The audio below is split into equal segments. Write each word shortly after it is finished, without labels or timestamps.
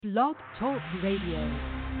Blog Talk Radio.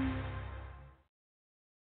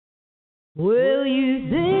 Well, you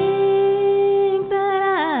think that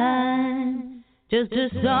I'm just a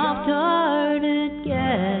soft-hearted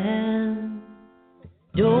gal.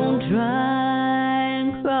 Don't try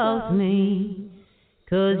and cross me,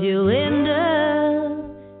 'cause you'll end up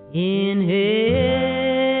in hell.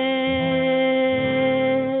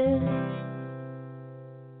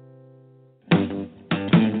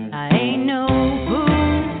 I ain't no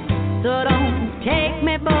fool, so don't take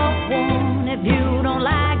me for one. If you don't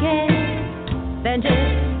like it, then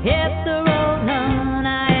just hit the road, none.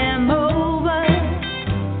 I am over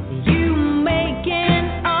you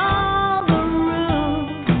making all the rules.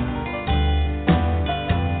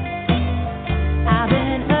 I've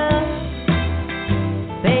been up,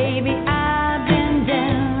 baby, I've been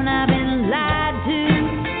down, I've been lied to,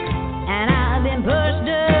 and I've been pushed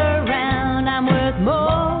around. I'm worth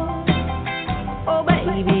more, oh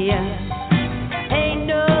baby, I ain't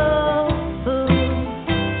no fool.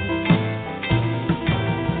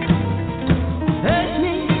 Hurt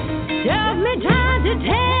me, shove me, tried to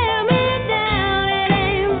tear me down. It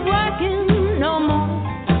ain't working no more,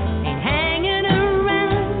 ain't hanging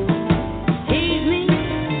around. Tease me,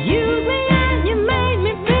 use me, and you made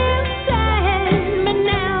me feel sad. But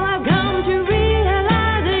now I've come to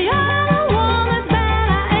realize that you're the woman that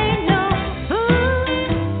I ain't no fool.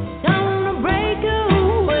 Gonna break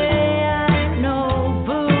away, I ain't no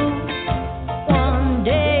fool. One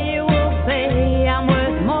day you will pay, I'm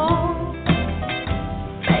worth more.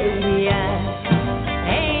 Baby, I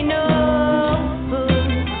ain't no fool.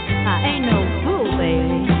 I ain't no fool,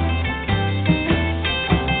 baby.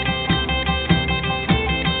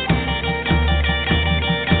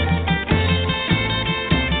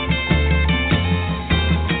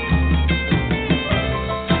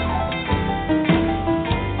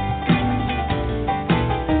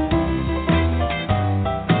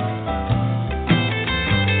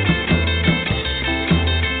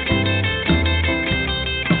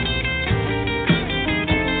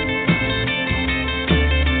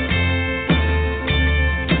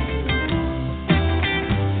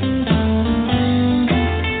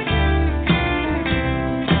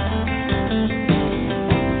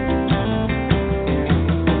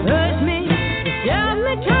 Hurt me, shove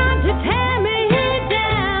me, tried to tear me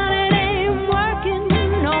down. It ain't working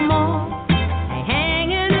no more, ain't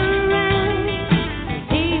hanging around.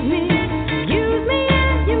 Tease me, use me,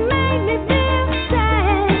 and you made me feel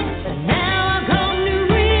sad. But now I've come to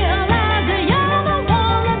realize that you're the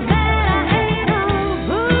woman that I ain't no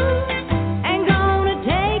fool. Ain't gonna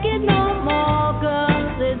take it no more,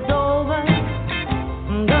 'cause it's over.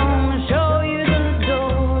 I'm gonna show you the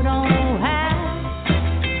door, don't know how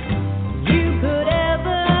you could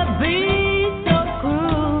ever be so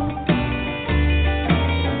cruel.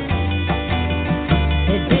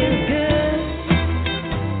 It feels good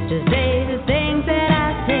to say the things that I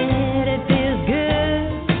said. It feels good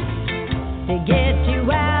to get you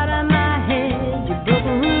out of my head. You broke a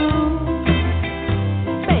rule,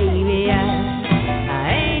 baby. I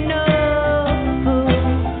ain't no fool.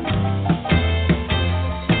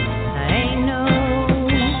 I ain't no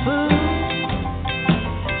fool.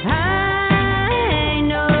 I ain't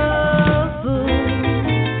no fool.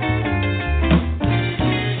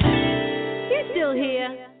 You still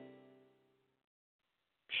here?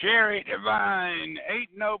 Sherry Divine,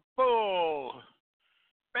 ain't no fool.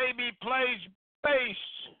 Baby plays bass.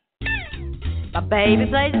 My baby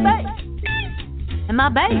plays bass, and my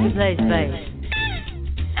baby plays bass,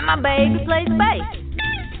 and my baby plays bass.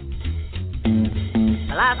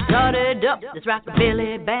 Well, I started up this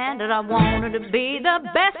Rockabilly band that I wanted to be the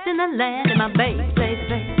best in the land, and my baby plays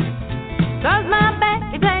bass. 'Cause my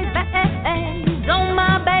baby plays bass, oh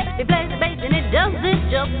my baby plays bass, and he does it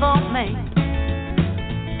just for me.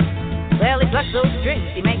 Well, he plucks those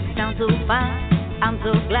strings, he makes it sound so fine. I'm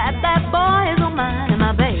so glad that boy is all mine, and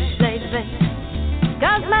my baby plays bass.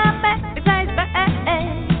 'Cause my baby plays bass,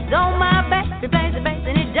 oh my baby plays the bass,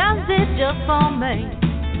 and he does it just for me.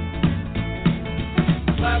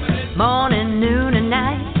 Morning, noon, and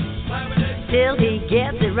night, till he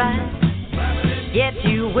gets it right. Get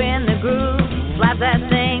you in the groove, slap that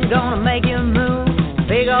thing, gonna make you move.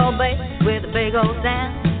 Big old bass with a big old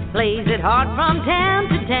sound, plays it hard from town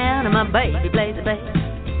to town, and my baby plays the bass.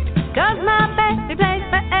 'Cause my baby plays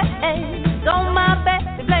bass, oh my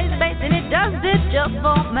baby plays the bass, and he does it just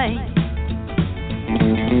for me.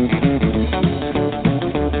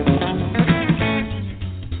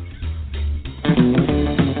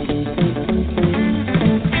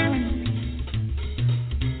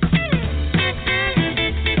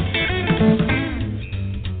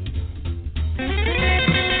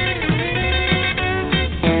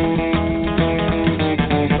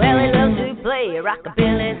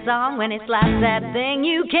 Rockabilly song. When he slaps that thing,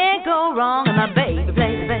 you can't go wrong. And my baby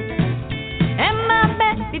plays the bass. And my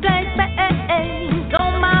baby plays the bass.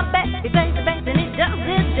 Oh, my baby plays the bass. And he does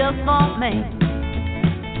it just for me.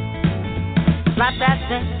 Slap that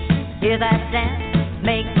thing, hear that dance,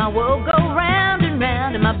 make my world go round and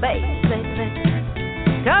round. And my baby plays the bass.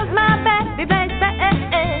 'Cause my baby plays the bass.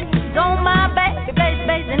 Oh, my baby plays the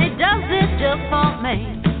bass. And he does it just for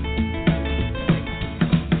me.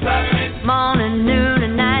 Morning, noon,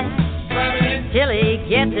 and night, till he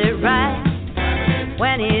gets it right.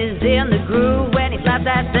 When he's in the groove, when he slaps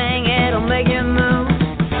that thing, it'll make you move.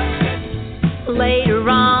 Later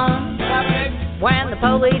on, when the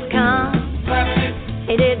police come,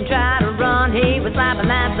 he didn't try to run, he was slapping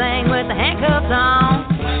that thing with the handcuffs on.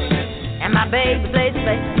 And my baby plays the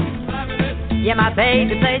bass. Yeah, my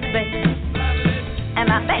baby plays the bass. And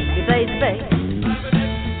my baby plays the bass.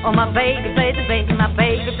 Oh, my baby plays the bass, and my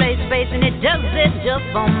baby plays the bass, and it does it just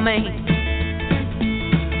for me.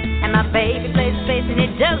 And my baby plays the bass, and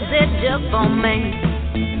it does it just for me.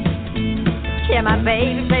 Yeah, my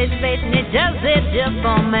baby plays the bass, and it does it just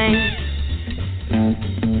for me.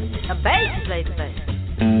 My baby plays the bass,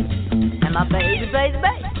 and my baby plays the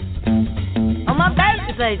bass. Oh, my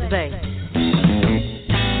baby plays the bass.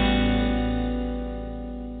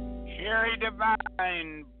 Sherry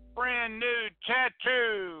Divine, brand new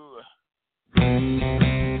tattoo.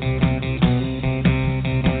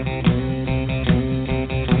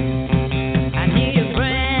 I need a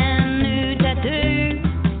brand new tattoo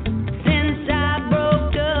since I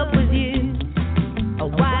broke up with you.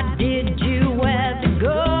 Why did you have to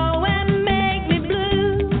go and make me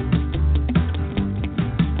blue?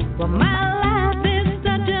 Well, my life is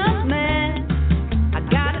such a mess. I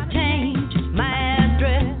gotta change my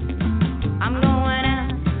address. I'm going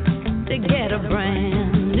out to get a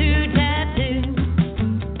brand new tattoo.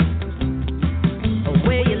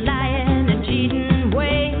 Where you lying and cheating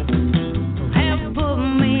way have put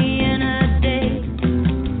me in a daze,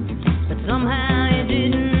 but somehow you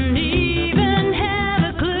didn't even have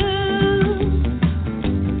a clue.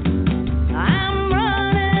 I'm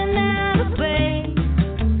running out of space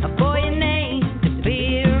for your name to be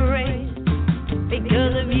erased.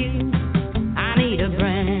 Because of you, I need a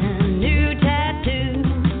brand new tattoo.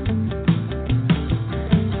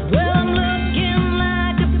 Well, I'm looking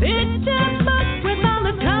like a picture book with all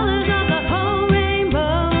the colors of the whole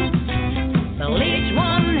rainbow. Well, each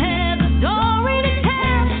one has a story to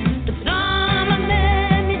tell, but some of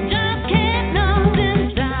them you just can't know.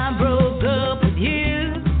 Since I broke up with you,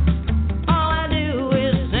 all I do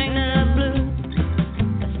is sing the blues.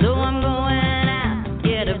 So I'm going out to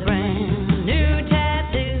get a brand new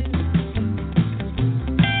tattoo.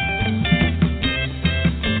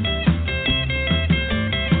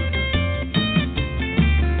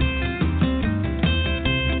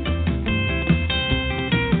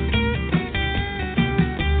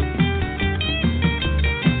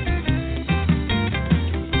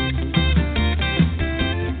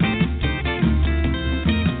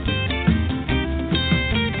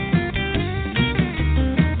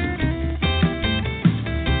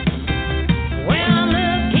 Well, I'm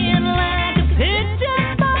looking like a picture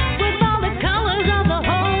book with all the colors of the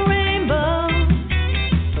whole rainbow.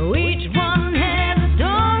 Each one has a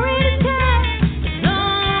story to tell, but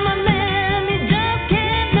some of them you just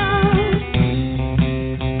can't know.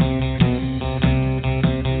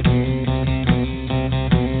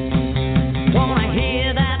 Wanna hear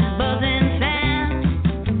that buzzing sound?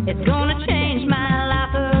 It's gonna change my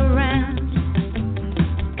life around.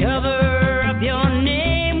 Cover up your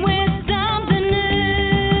name with something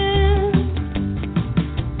new.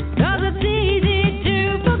 'Cause it's easy to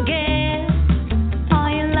forget all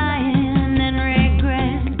your lying and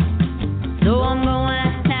regret. So I'm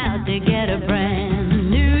going out to get a brand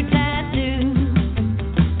new tattoo.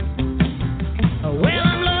 Well,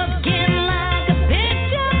 I'm looking like a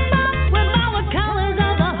picture book with all the colors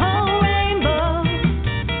of the whole rainbow.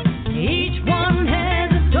 Each one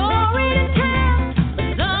has a story to tell, but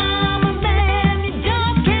some of them you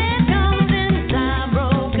just can't know. Since I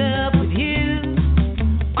broke up with you,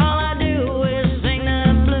 all I do is sing the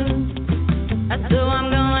blues. So I'm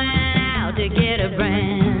going out to get a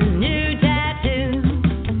brand new tattoo.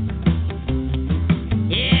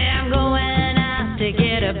 Yeah, I'm going out to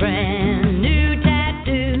get a brand new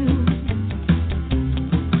tattoo.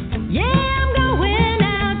 Yeah, I'm going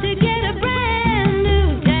out to get a brand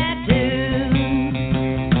new tattoo.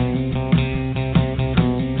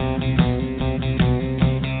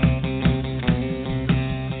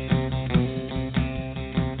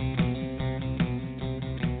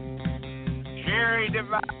 Sherry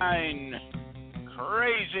Divine,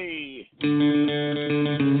 crazy.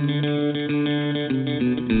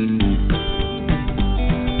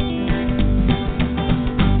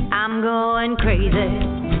 I'm going crazy.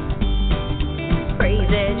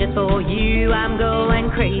 Crazy just for you. I'm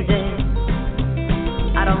going crazy.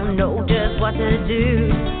 I don't know just what to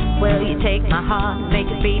do. Well, you take my heart, make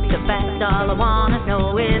it beat so fast. All I wanna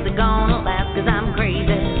know is it gonna last? Cause I'm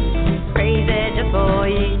crazy, crazy just for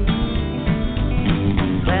you.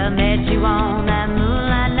 Well, I met you on that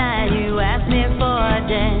moonlight night. You asked me for a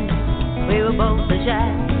dance. We were both so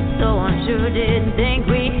shy, so unsure, didn't think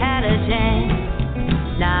we had a chance.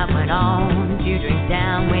 Night went on, a few drinks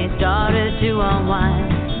down, we started to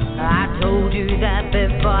unwind. I told you that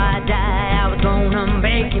before I die, I was gonna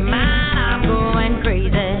make you mine. I'm going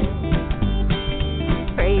crazy,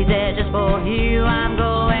 crazy just for you. I'm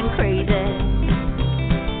going crazy.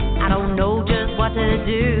 I don't know just what to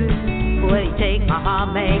do. Will you take my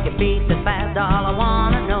heart, make it beat so fast? All I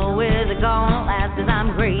wanna know is it gonna last? Cause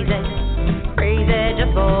I'm crazy, crazy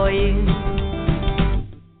just for you.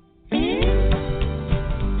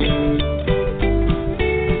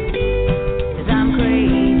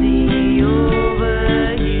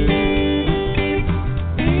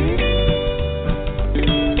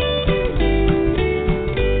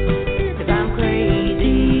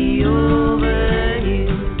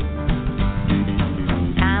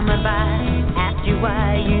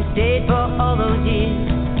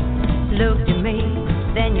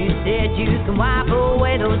 You can wipe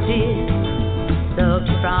away those tears. Loved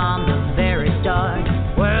you from the very start.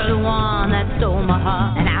 We're the one that stole my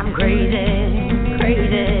heart. And I'm crazy,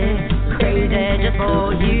 crazy, crazy just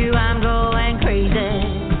for you. I'm going crazy,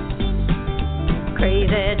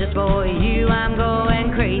 crazy just for you. I'm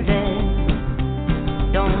going crazy.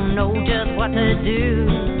 Don't know just what to do.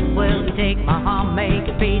 Will you take my heart, make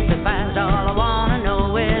it beat so fast? All I wanna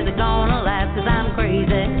know is it gonna last? Cause I'm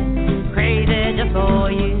crazy, crazy just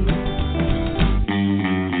for you.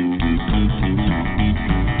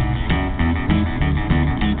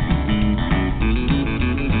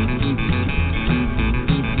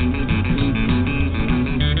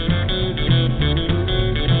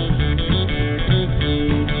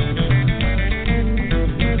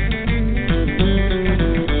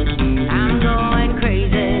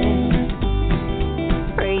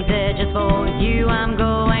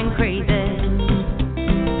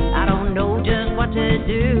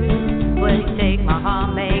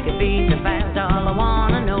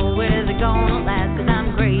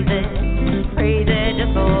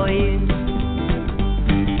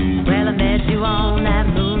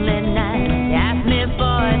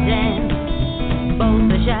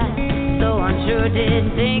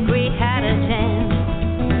 Didn't think we had a chance.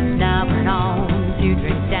 Now we're on, a few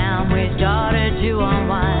drinks down, we started to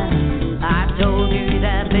unwind. I told you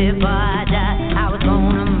that before I die, I was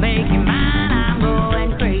gonna make you mine. I'm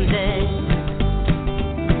going crazy,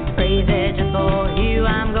 crazy just for you.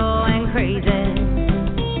 I'm going crazy.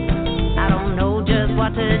 I don't know just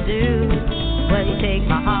what to do. Will you take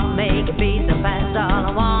my heart, make it beat so fast? All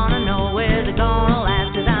I wanna know is it gonna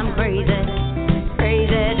last? Cause I'm crazy,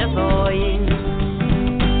 crazy just for you.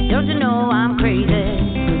 Don't you know I'm crazy,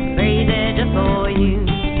 crazy just for you.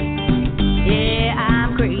 Yeah,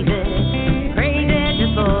 I'm crazy, crazy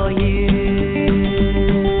just for you.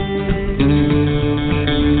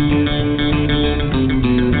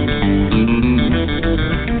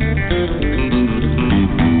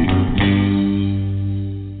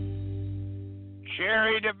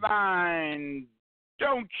 Cherry Divine,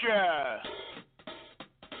 don't ya?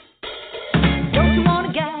 Don't you want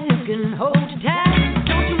a guy who can hold you tight?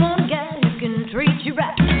 Treat you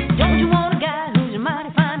right. Don't you want a guy who's a mighty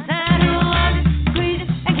fine time, who'll love you, squeeze you,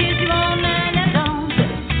 and kiss you all night? Now don't you?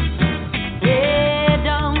 Yeah,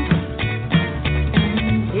 don't you?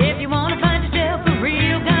 If you want to find yourself a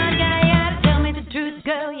real kind of guy, you gotta tell me the truth,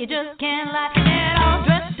 girl. You just can't lie. Get all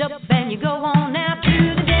dressed up and you go on out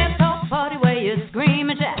to the dance hall party where you scream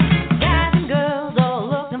and shout. Guys and girls all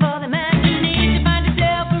looking for the man. You need to find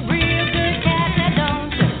yourself a real good cat. Now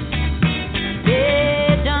don't you?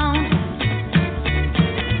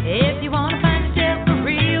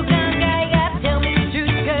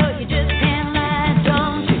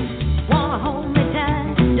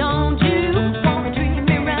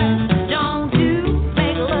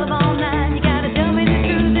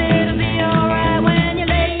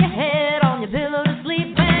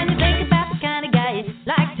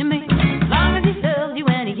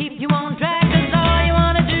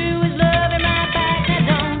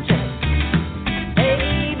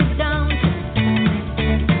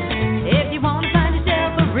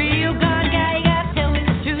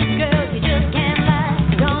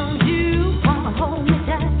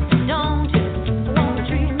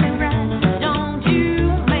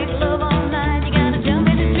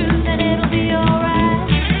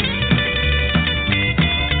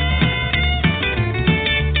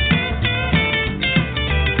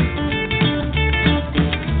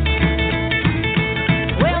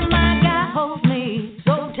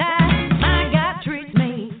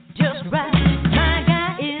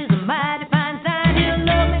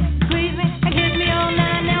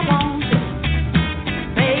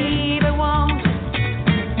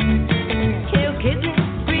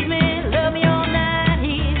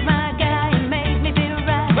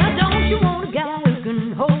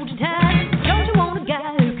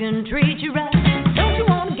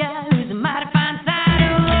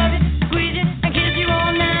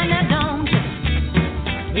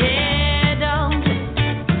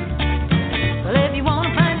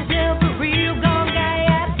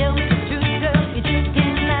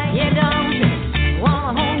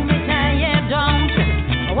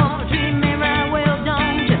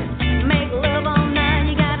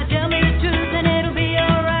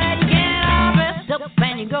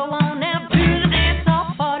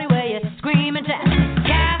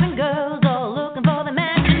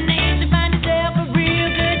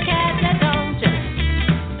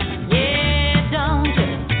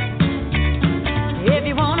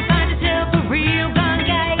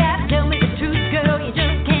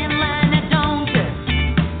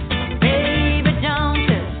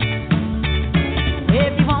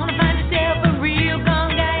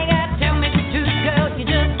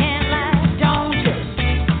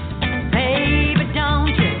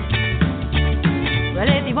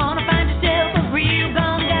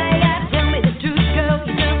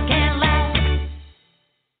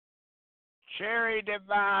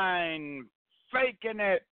 Divine, faking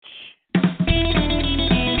it.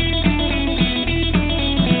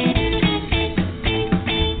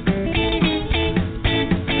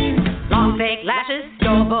 Long fake lashes,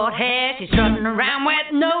 store-bought hair. She's strutting around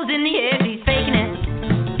with nose in the air. She's faking it.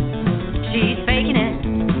 She's faking it.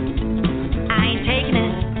 I ain't taking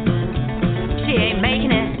it. She ain't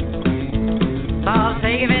making it. For the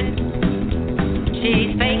sake of it.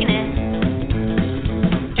 She's faking it.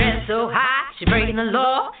 Dressed so high, she's breaking the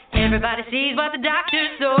law. Everybody sees what the doctor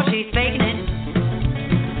saw. She's faking it.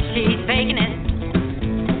 She's faking it.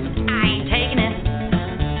 I ain't taking it.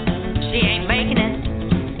 She ain't making it.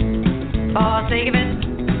 For the sake of it.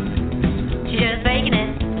 She's just faking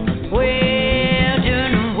it. Well,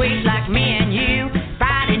 during the week like me and you,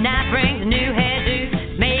 Friday night brings a new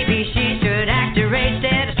hairdo. Maybe she should act her age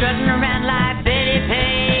instead of strutting around like Betty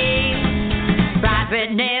Page. Bright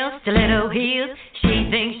red nails, stiletto heels. She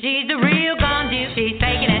thinks she's the real Gone deal. She's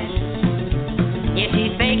faking it. Yeah,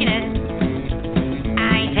 she's faking it.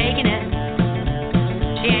 I ain't taking it.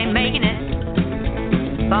 She ain't making it.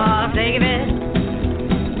 For the sake of it.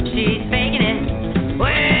 She's faking it.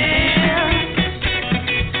 Well.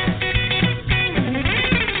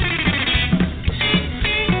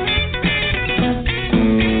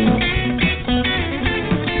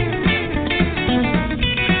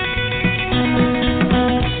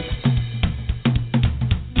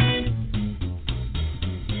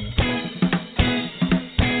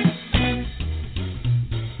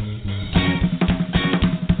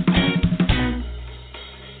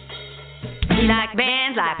 She like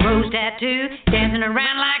bands, like rose tattoo, dancing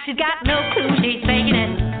around like she's got no clue. She's faking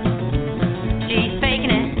it. She's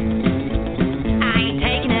faking it. I ain't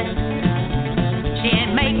taking it. She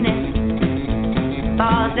ain't making it.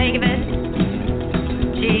 For the sake of it.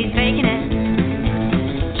 She's faking it.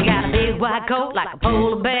 She got a big white coat like a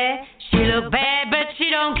polar bear. She look bad, but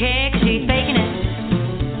she don't care, 'cause she's faking it.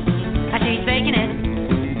 She's faking it.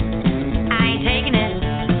 I ain't taking it.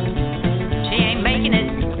 She ain't making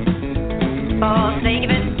it. For the sake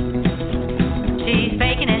of it, she's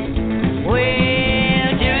faking it. Well,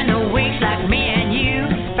 during the weeks like me and you,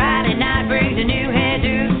 Friday night brings a new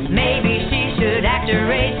hairdo. Maybe she should act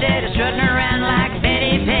her age instead of strutting around like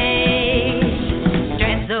Betty Page.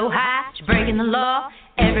 Dressed so high, she's breaking the law.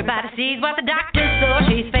 Everybody sees what the doctor saw.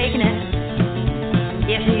 She's faking it.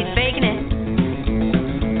 Yeah, she's faking it.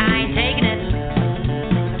 I ain't taking it.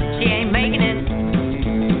 She ain't making it.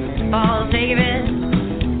 For the sake of it.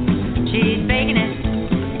 She's faking it.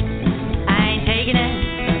 I ain't taking it.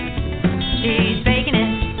 She's faking it.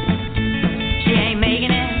 She ain't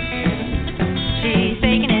making it. She's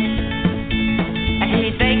faking it.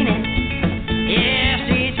 She's faking it. Yeah,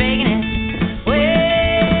 she's faking it.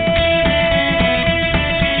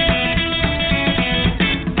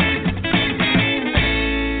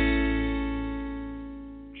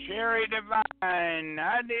 Sherry Divine,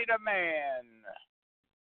 I need a man.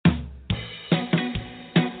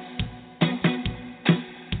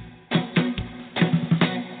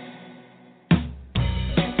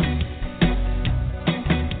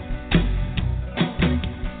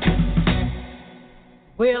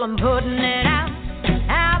 Well, I'm putting it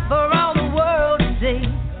out for all the world to see.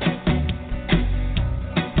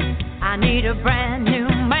 I need a brand new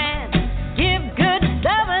man, give good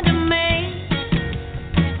loving to me.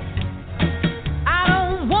 I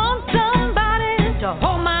don't want somebody to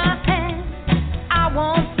hold my hand. I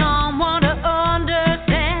want someone to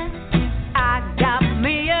understand. I got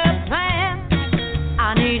me a plan.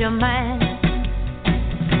 I need a man.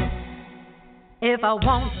 If I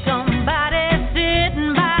want somebody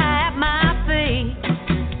sitting by at my feet,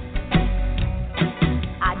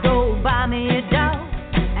 I go buy me a dog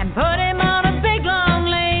and put him on a big long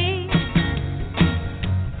leash.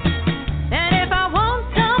 And if I want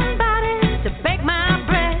somebody to bake my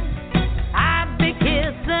bread, I'd be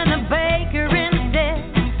kissing a baker instead.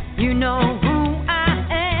 You know who I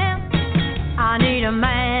am. I need a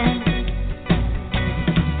man.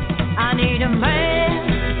 I need a man.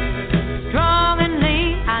 Strong and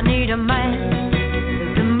lean. I need a man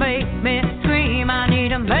who can make me scream. I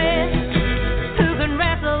need a man who can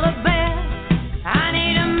wrestle a bear. I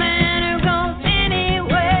need a man who goes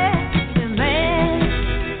anywhere. A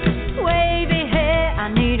man, wavy hair. I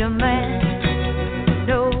need a man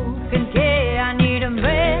no can care. I need a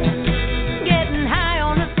man getting high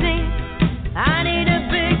on the scene. I need a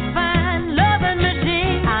big fine loving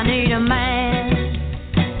machine. I need a man.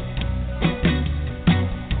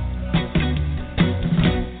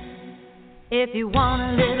 If you want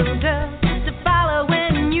a little girl to follow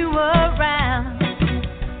when you around,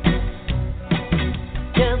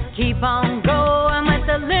 just keep on going with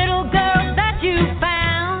the little girl that you found.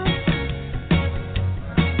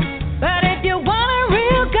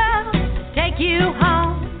 you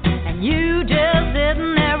home, and you just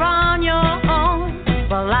sitting there on your own.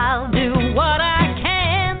 Well, I'll do what I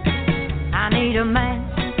can. I need a man.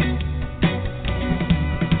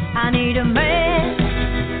 I need a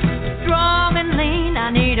man, strong and lean.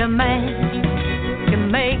 I need a man,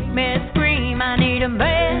 can make me scream. I need a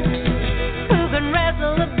man who can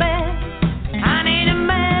wrestle the best. I need a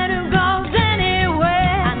man who goes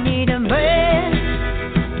anywhere. I need a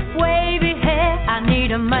man, wavy hair. I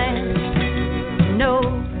need a man, no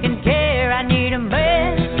can care. I need a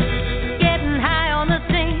man, getting high on the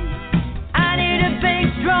scene. I need a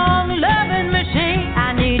big, strong, loving machine.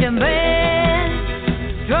 I need a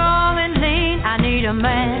man, strong and lean. I need a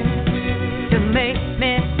man to make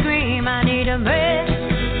me scream. I need a man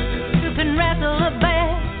who can wrestle the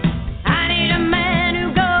best. I need a man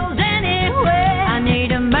who goes anywhere. I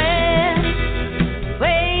need a man,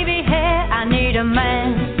 wavy hair. I need a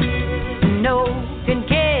man, no can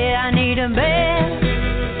care. I need a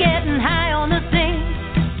man, getting high on the scene.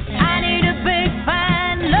 I need a big,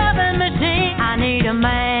 fine, loving machine. I need a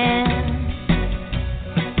man.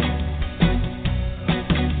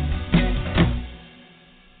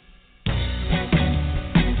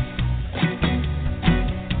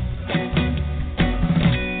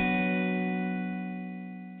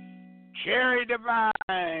 Cherry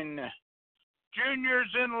Divine,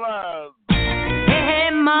 Junior's in Love. Hey,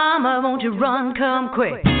 mama, won't you run, come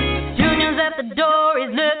quick. Junior's at the door,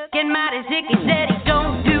 he's looking mighty sick. He said he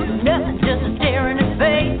don't do nothing, just a stare in his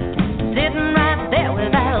face. Sitting right there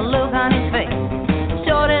without a look on his face.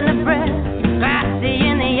 Short in the breath, glassy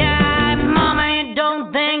in the eye. Mama, you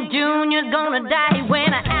don't think Junior's gonna die? He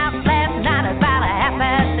went out last night about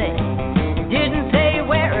 8:30. Didn't say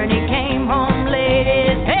where and he came home late.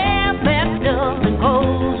 His hair messed up and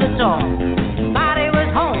clothes were torn. Body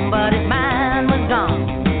was home, but his mind was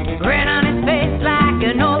gone. Grin on his face like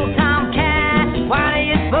an old tomcat. Why do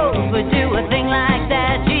you suppose we do a thing like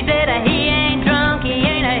that? She said he ain't drunk, he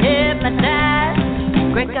ain't a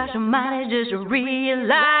hypnotized. Great gosh almighty, just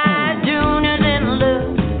realize Junior's in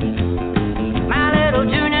love. My little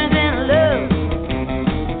Junior's in love.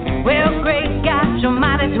 Well, great gosh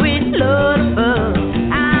almighty, sweet Lord above.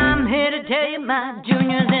 I'm here to tell you my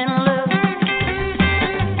Junior's in love.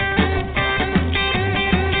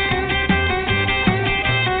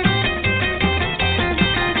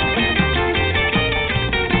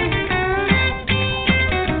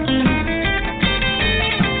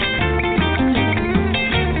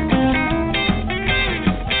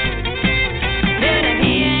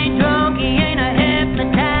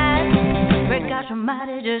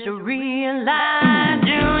 Somebody just realize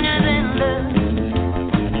Junior's in love.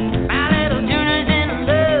 My little Junior's in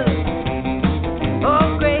love.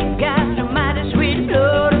 Oh, great God, somebody sweet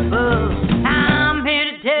Lord above. I'm here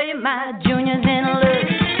to tell you my Junior's in love.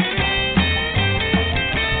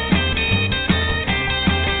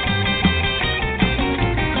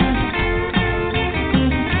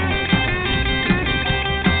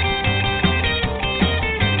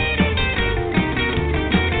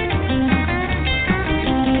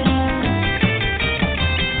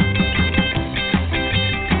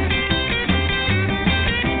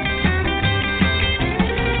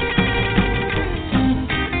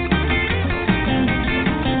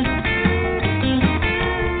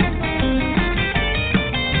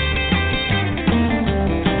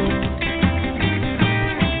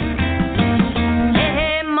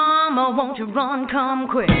 Run, come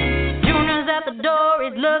quick. Junior's at the door,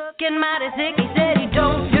 he's looking mighty sick. He said he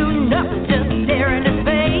don't do nothing, just stare in his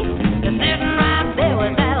face. Just sitting right there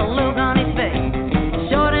with that look on his face.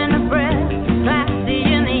 Short in the breath, glassy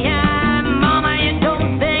in the eye. Mama, you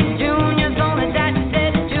don't think Junior's gonna die? She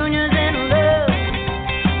said Junior's in love.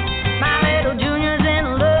 My little Junior's in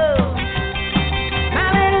love. My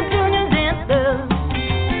little Junior's in love.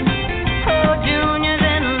 Oh, Junior's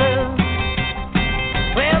in love.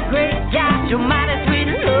 Well, great God, you mighty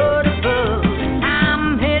sweet Lord above.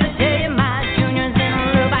 I'm here to tell you my Junior's in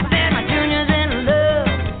love. I said my Junior's in love.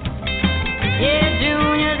 Yeah,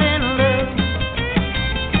 Junior's in love.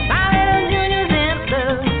 My little Junior's in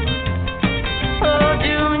love. Oh,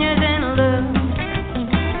 Junior's in love.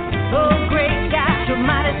 Oh, great God, you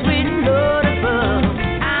mighty sweet Lord above.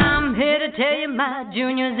 I'm here to tell you my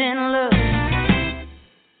Junior's in love.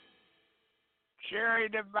 Cherry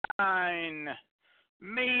Divine,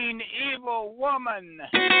 Mean Evil Woman.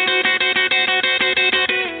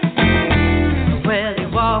 Well, he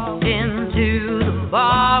walked into the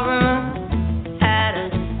barroom, had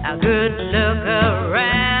a good look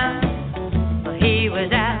around. He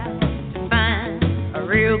was out to find a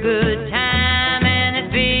real good time, and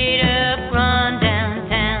his beat up run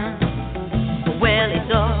downtown. Well, he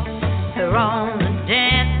saw her on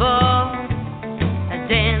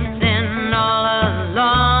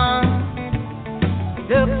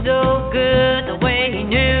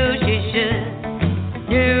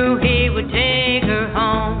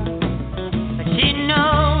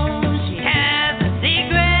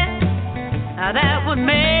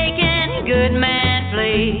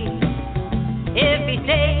leave. If he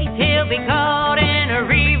stays, he'll be caught in a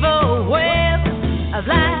evil web of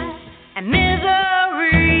lies and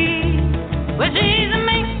misery. Well, she's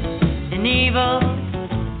mean and evil.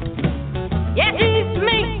 Yeah, she's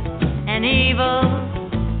mean and evil.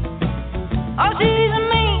 Oh, she's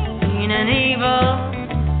mean and evil.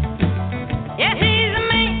 Yeah, she's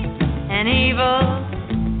mean and evil.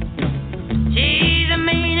 She's a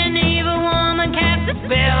mean and evil woman, casts a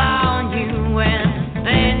spell on you, and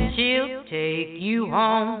then she'll take you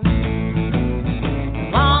home.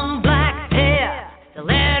 Long black hair,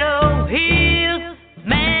 stiletto heels,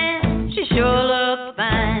 man, she sure looks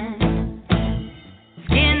fine.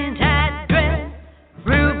 Skin tight dress,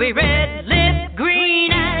 ruby red lips,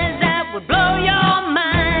 green eyes that would blow your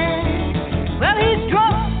mind. Well, he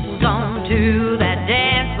strolls on to that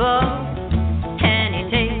dance floor, and he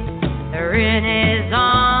takes her in his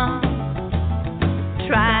arms,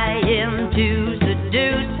 trying to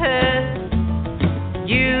seduce her,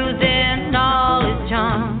 using all his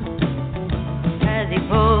charm. As he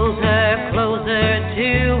pulls her closer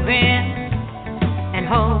to him and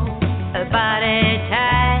holds her body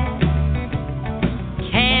tight.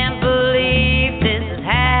 Can't believe this is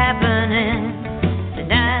happening.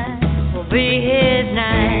 Tonight will be his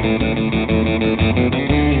night.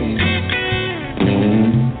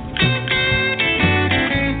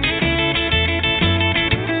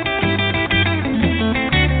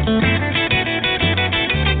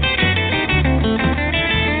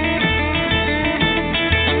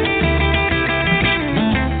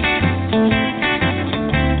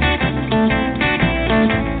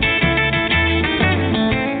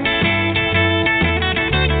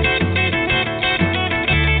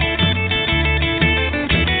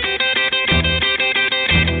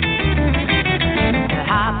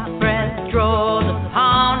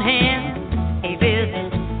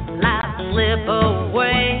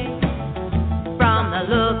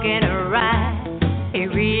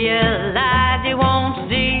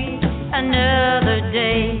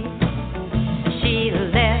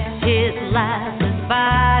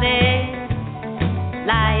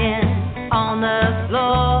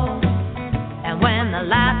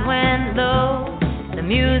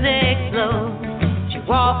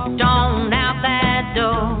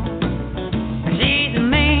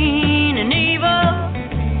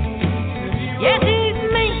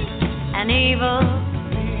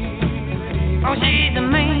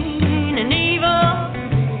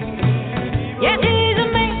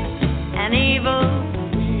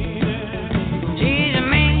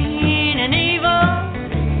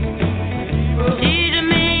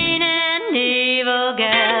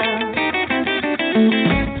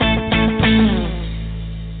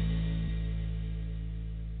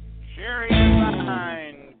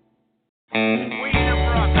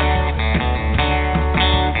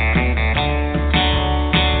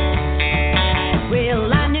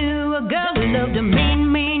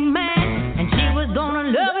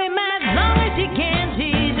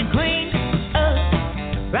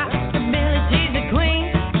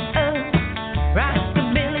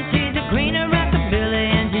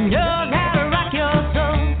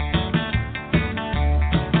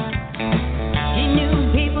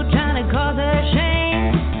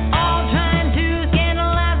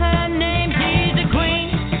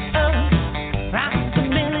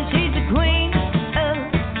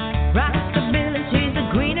 Rockabilly, she's the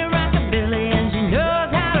queen of rockabilly, and she knows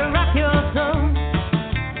how to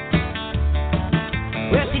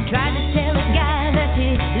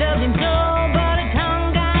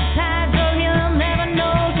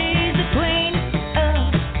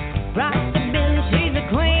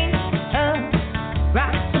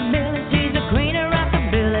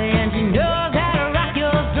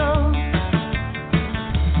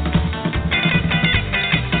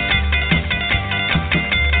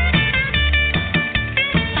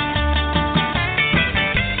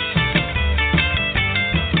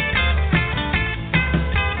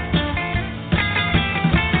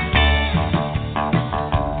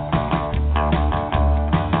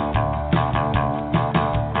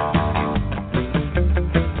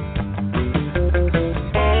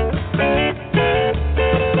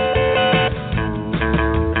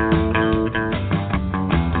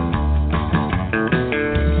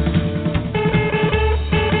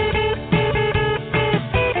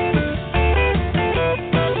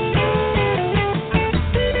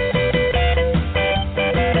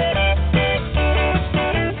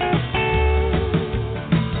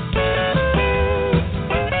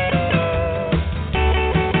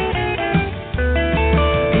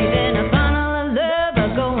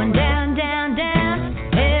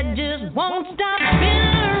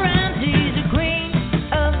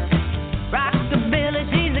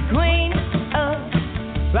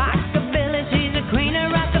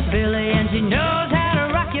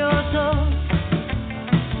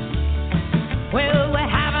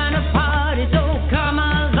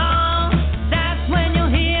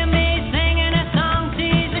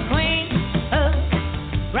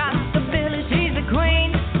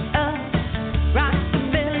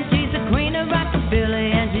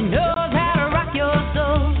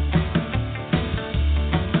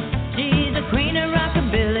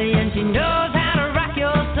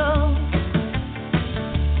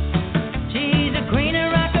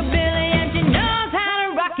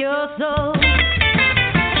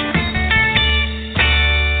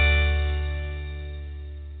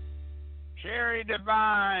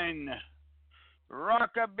Divine,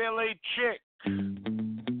 Rockabilly Chick.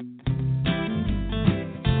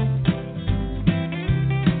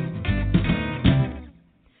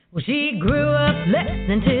 Well, she grew up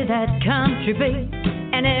listening to that country beat,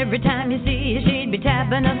 and every time you see her, she'd be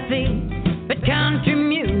tapping her feet. But country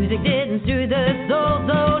music didn't soothe her soul,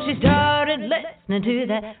 so she started listening to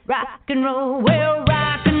that rock and roll. Well,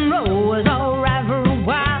 rock and roll was alright for a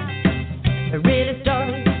while. It really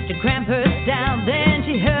started to cramp her style. Then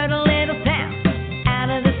she heard a little sound out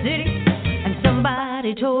of the city, and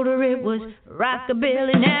somebody told her it was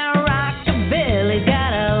rockabilly. Now rockabilly's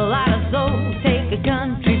got a lot of soul. Take a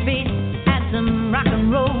country beat, add some rock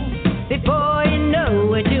and roll. Before you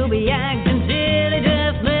know it, you'll be acting silly.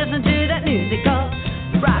 Just listen to that music called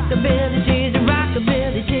rockabilly. She's a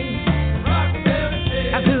rockabilly chick,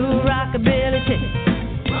 a cool rockabilly chick.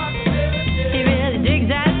 She really digs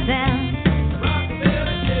that sound,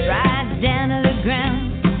 right down to the ground.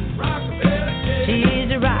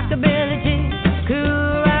 She's a rockabilly chick,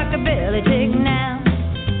 cool rockabilly chick now.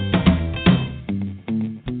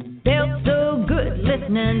 Felt so good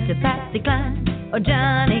listening to Patsy Cline or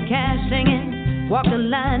Johnny Cash singing Walk the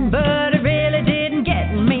Line, but it really didn't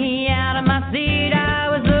get me out of my seat. I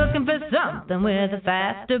was looking for something with a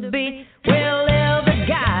faster beat. Well, Elvis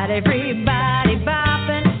got everybody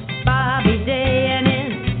bopping, Bobby Day and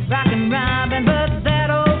his rockin' robin, but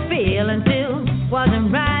that old feeling still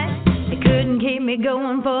wasn't right. It couldn't keep me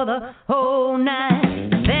going for the whole night.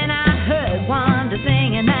 Then I heard Wanda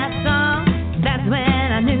singing that song. That's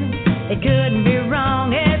when I knew it couldn't be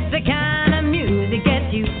wrong. It's the kind of music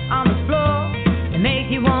gets you on the floor and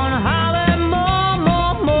makes you wanna holler more,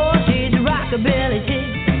 more, more. She's a rockabilly chick,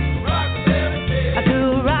 a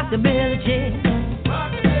cool rockabilly chick.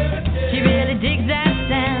 She really digs that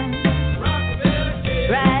sound,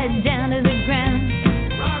 right down to the ground.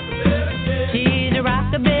 She's a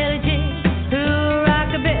rockabilly chick, cool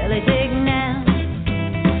rockabilly chick now.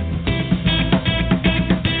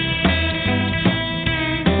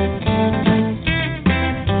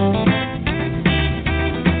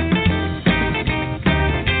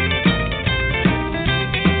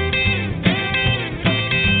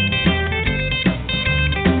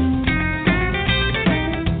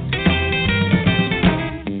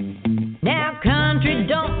 Now country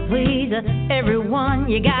don't please everyone.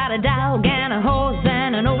 You got a dog and a horse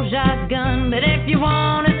and an old shotgun. But if you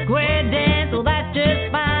want a square dance, well that's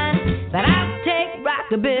just fine. But I'll take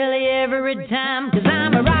rockabilly every time, 'cause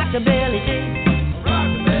I'm a rockabilly chick,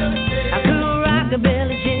 a cool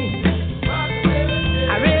rockabilly chick.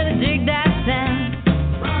 I really dig that sound,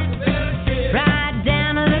 right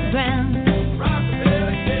down to the ground.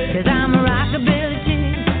 'Cause I'm a rockabilly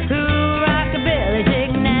chick, cool rockabilly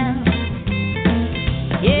chick now.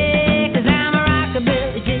 Yeah, 'cause I'm a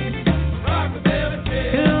rockabilly chick,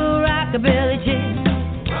 cool rockabilly chick.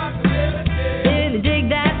 Really dig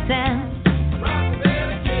that sound,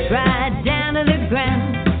 right down to the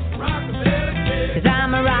ground. 'Cause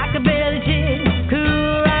I'm a rockabilly chick,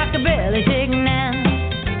 cool rockabilly chick now.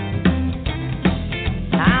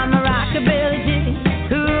 I'm a rockabilly chick,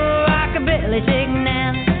 cool rockabilly chick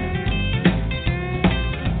now.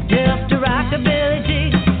 Just a rockabilly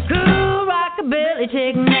chick, cool rockabilly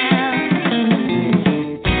chick now.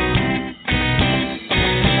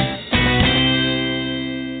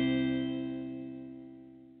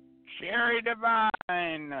 Sherry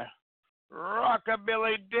Divine,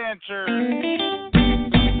 Rockabilly Dancer.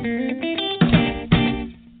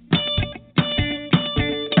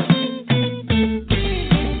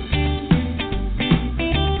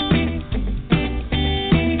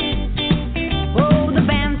 Oh, the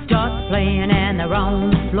band starts playing and they're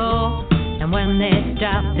on the floor, and when they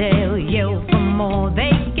stop they'll yell for more.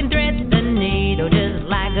 They can thread the needle just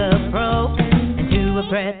like a pro into a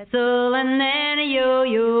pretzel and then a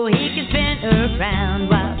yo-yo. He can spin around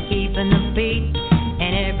while keeping the beat,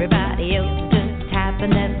 and everybody else just tapping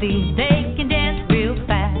their feet. They can dance real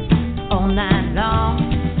fast all night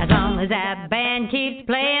long as that band keeps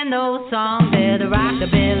playing those songs. They're the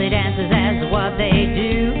rockabilly dancers, that's what they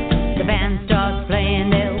do. The band starts playing,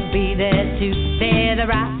 they'll be there too. They're the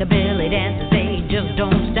rockabilly dancers, they just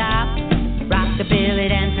don't stop. Rockabilly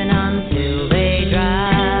dancing until they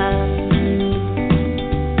drop.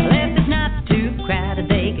 Well, if it's not too crowded,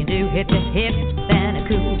 they can do hip to hip, then a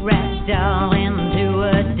cool rap doll into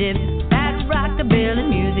a dip. That rockabilly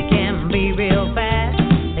music can be real fast.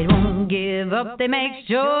 They won't give up, they make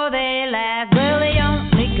sure they last. Well, they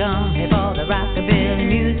only come here for the rockabilly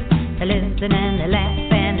music. They listen and they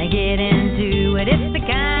laugh and they get into it. It's the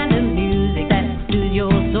kind of music that soothes your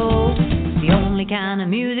soul, the only kind of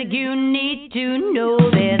music you need to know.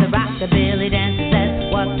 They're the rockabilly dancers,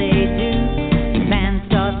 that's what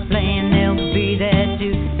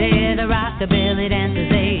rockabilly dancers,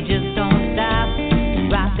 they just don't stop.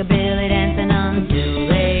 Rockabilly dancing until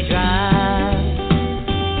they drop.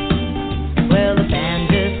 Well, the band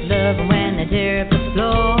just love 'em when they tear up the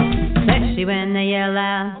floor, especially when they yell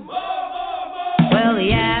out. Well,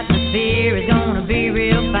 the atmosphere is gonna be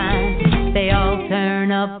real fine. They all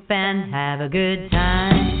turn up and have a good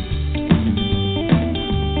time.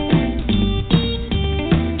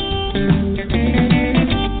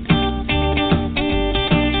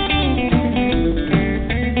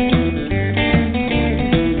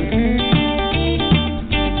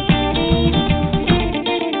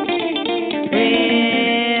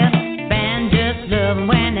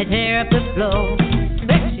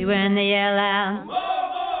 Especially when they yell out.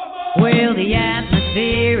 Well, the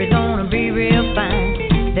atmosphere is gonna be real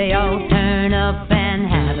fine. They all turn up and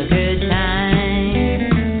have a good time.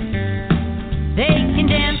 They can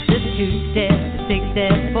dance the 2-step, the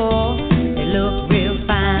 6-step, 4. They look real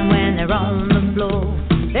fine when they're on the floor.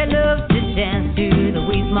 They love to dance to the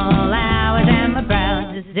wee small hours, and we're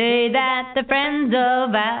proud to say that they're friends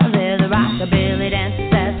of ours. They're the rockabilly dancers,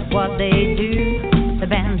 that's what they do. The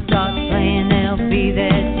band starts playing, they'll be there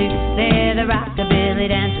too. They're the rockabilly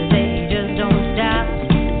dancers, they just don't stop.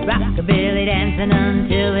 Rockabilly dancing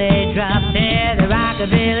until they drop. They're the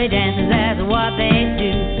rockabilly dancers, that's what they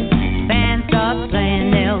do. Band starts playing,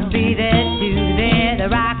 they'll be there too. They're the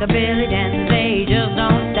rockabilly dancers, they just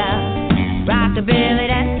don't stop. Rockabilly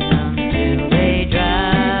dancing until they drop.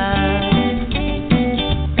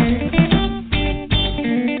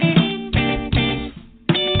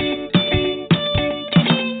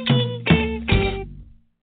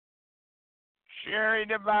 Sherry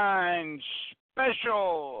Divine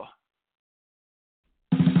Special.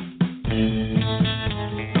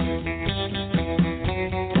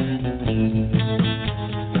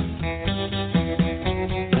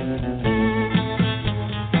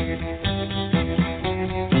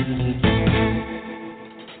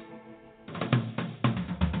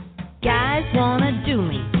 Guys wanna do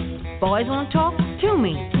me, boys wanna talk to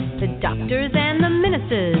me. The doctors and the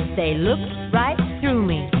ministers, they look right through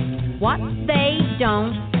me. What they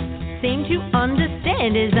don't seem to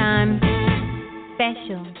understand is I'm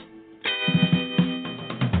special.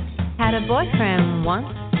 Had a boyfriend once,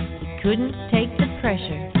 he couldn't take the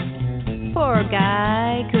pressure. Poor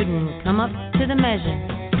guy couldn't come up to the measure.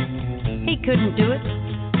 He couldn't do it,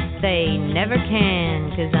 they never can,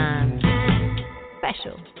 'cause I'm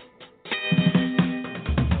special.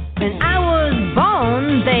 When I was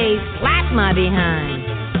born, they slapped my behind.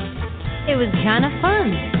 It was kind of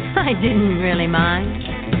fun, I didn't really mind.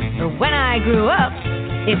 But when I grew up,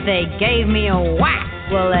 if they gave me a whack,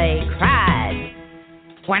 well, they cried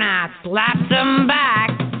when I slapped them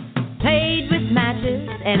back. Played with matches,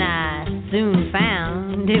 and I soon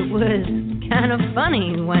found it was kind of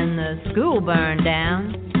funny when the school burned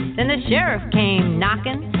down. Then the sheriff came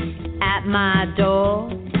knocking at my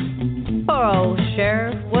door. Poor old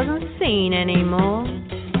sheriff wasn't seen anymore.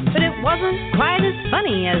 But it wasn't quite as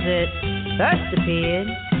funny as it first appeared,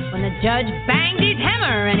 when the judge banged his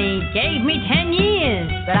hammer and he gave me 10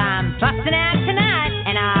 years. But I'm busting out tonight,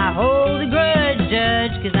 and I hold a grudge,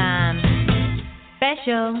 Judge, 'cause I'm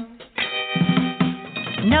special.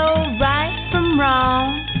 Know right from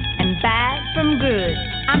wrong and bad from good.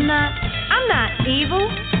 I'm not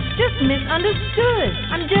evil, just misunderstood.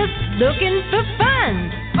 I'm just looking for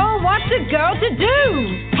fun. Oh, what's a girl to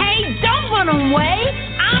do? Hey, don't run away,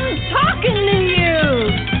 I'm talking to you.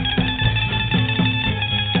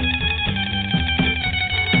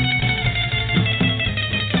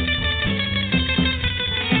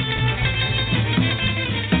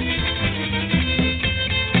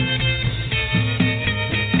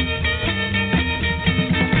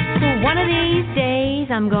 One of these days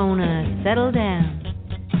I'm gonna settle down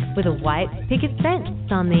with a white picket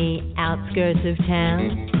fence on the outskirts of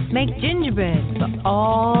town. Make gingerbread for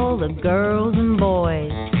all the girls and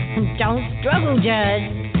boys. And don't struggle,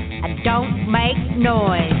 Judge, I don't make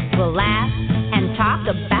noise. We'll laugh and talk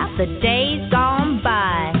about the days gone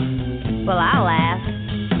by. Well, I'll laugh,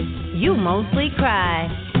 you mostly cry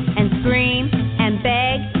and scream and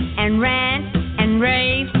beg and rant and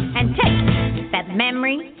rave and take that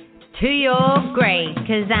memory to your grave,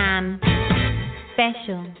 'cause I'm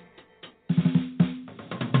special.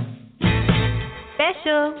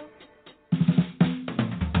 Special.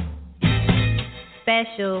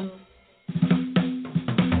 Special.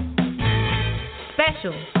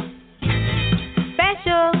 Special.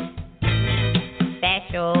 Special.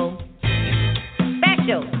 Special.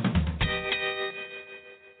 Special.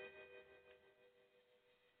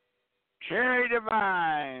 Cherry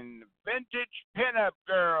Divine, Vintage Pinup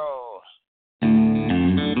Girl.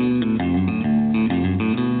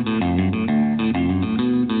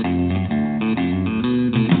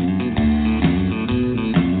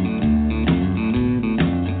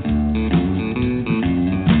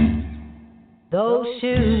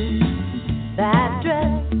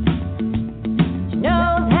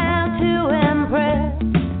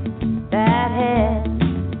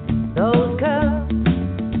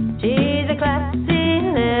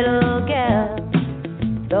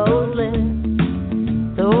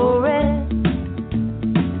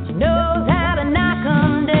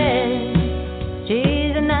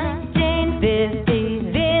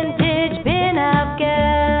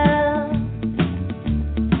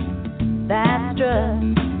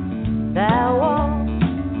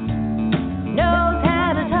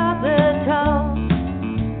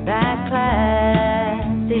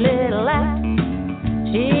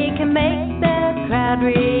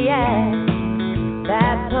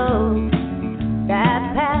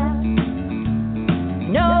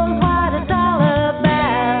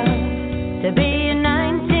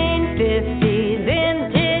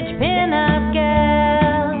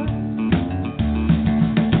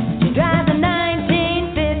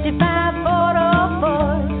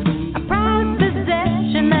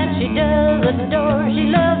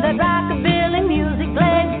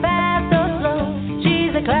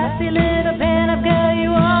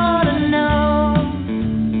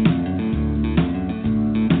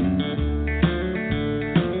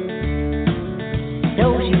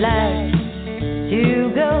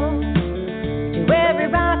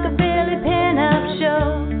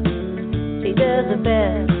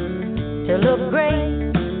 look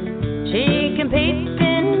great. She competes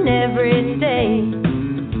in every state.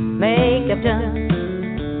 Makeup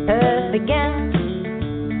done, perfect gown,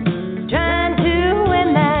 trying to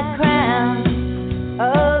win that crown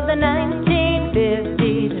of the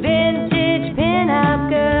 1950s vintage pin-up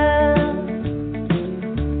girl.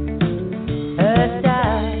 Her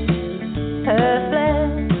style, her flair,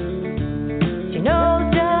 she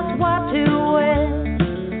knows just what to wear.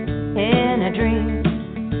 In a dream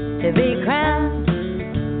to be crowned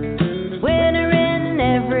winner in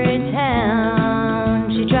every town.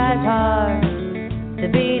 She tries hard to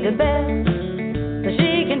be the best so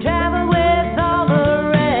she can travel with all the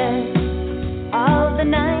rest of the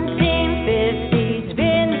 1950s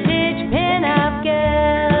vintage pin-up girl.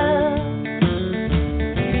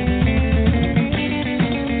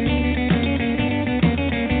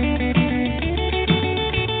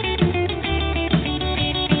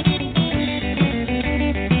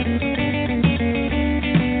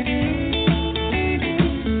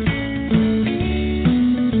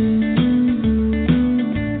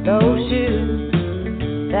 Those shoes,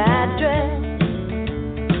 that dress,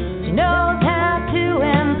 she knows how to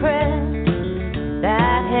impress.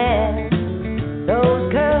 That hair,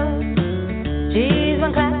 those curls, she's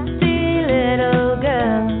one classy little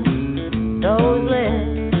girl. Those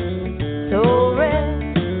lips, so red,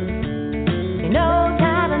 she knows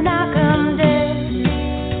how to knock 'em dead.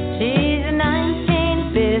 She's a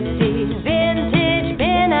 1950s vintage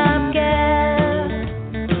pin-up girl.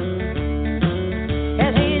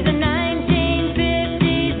 Yeah, she's a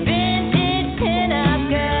 1950s vintage pin-up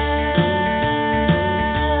girl.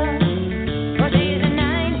 Oh, she's a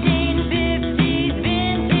 1950s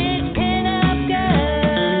vintage pin-up girl.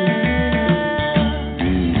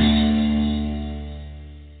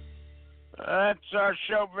 That's our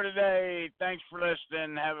show for today. Thanks for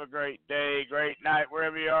listening. Have a great day, great night,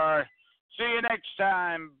 wherever you are. See you next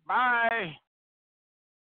time. Bye.